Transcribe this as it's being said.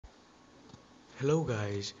Hello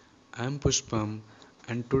guys, I'm Pushpam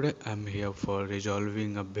and today I'm here for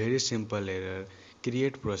resolving a very simple error,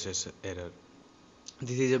 create process error.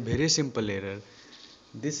 This is a very simple error.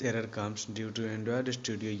 This error comes due to Android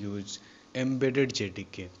Studio use embedded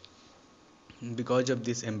JDK. Because of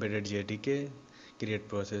this embedded JDK, create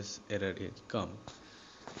process error is come.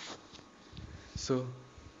 So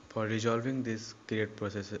for resolving this create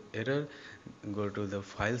process error, go to the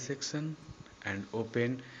file section and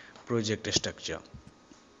open project structure.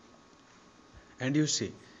 And you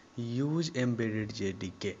see use embedded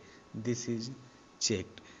JDK, this is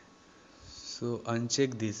checked, so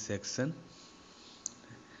uncheck this section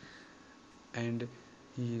and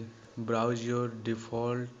browse your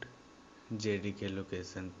default JDK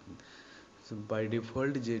location. So by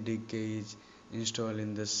default JDK is installed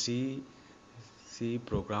in the C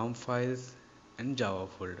program files and Java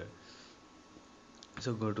folder.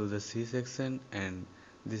 So go to the C section and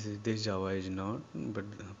this Java is not, but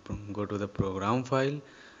go to the program file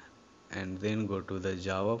and then go to the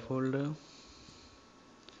Java folder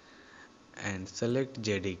and select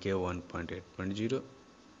JDK 1.8.0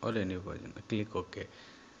 or any version. Click OK.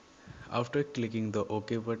 After clicking the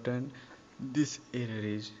OK button, this error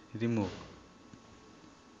is removed.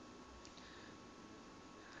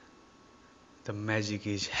 The magic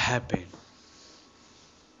is happened,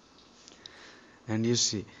 and you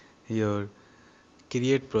see your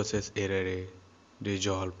create process error is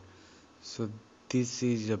resolved. So this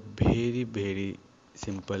is a very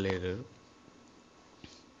simple error.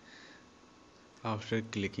 After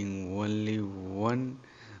clicking only one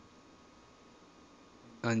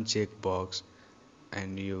uncheck box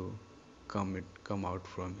and you come out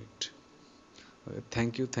from it.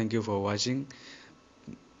 Thank you for watching.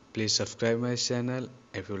 Please subscribe my channel.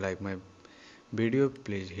 If you like my video,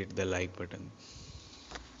 please hit the like button.